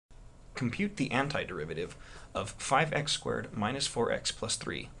compute the antiderivative of 5x squared minus 4x plus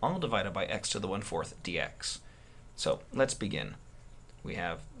 3, all divided by x to the 1/4 dx. So let's begin. We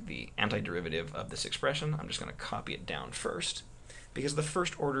have the antiderivative of this expression. I'm just going to copy it down first, because the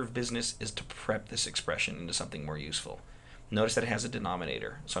first order of business is to prep this expression into something more useful. Notice that it has a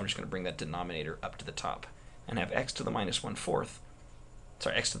denominator, so I'm just going to bring that denominator up to the top and have x to the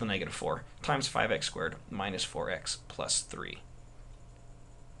x to the negative 4 times 5x squared minus 4x plus 3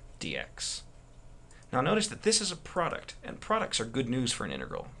 dx. Now notice that this is a product, and products are good news for an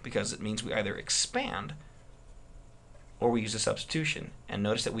integral because it means we either expand or we use a substitution. And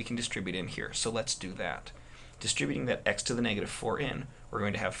notice that we can distribute in here, so let's do that. Distributing that x to the negative 4 in, we're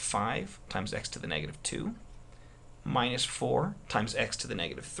going to have 5 times x to the negative 2 minus 4 times x to the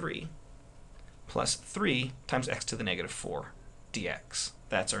negative 3 plus 3 times x to the negative 4 dx.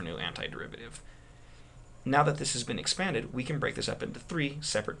 That's our new antiderivative. Now that this has been expanded, we can break this up into 3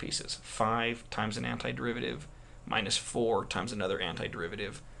 separate pieces. 5 times an antiderivative minus 4 times another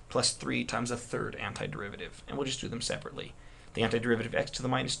antiderivative plus 3 times a third antiderivative. And we'll just do them separately. The antiderivative of x to the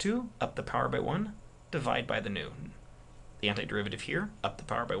minus 2, up the power by 1, divide by the new. The antiderivative here, up the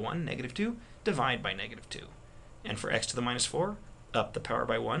power by 1, negative 2, divide by negative 2. And for x to the minus 4, up the power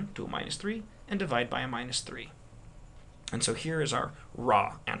by 1 to a minus 3, and divide by a minus 3. And so here is our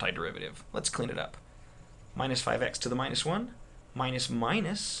raw antiderivative. Let's clean it up. Minus 5x to the minus 1, minus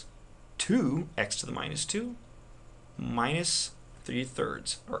 2x to the minus 2, minus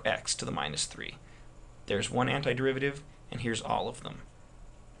 3/3, or x to the minus 3. There's one antiderivative, and here's all of them.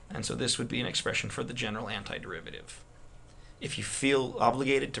 And so this would be an expression for the general antiderivative. If you feel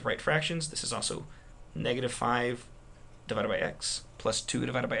obligated to write fractions, this is also negative 5 divided by x plus 2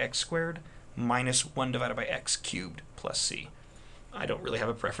 divided by x squared minus 1 divided by x cubed plus c. I don't really have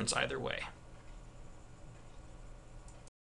a preference either way.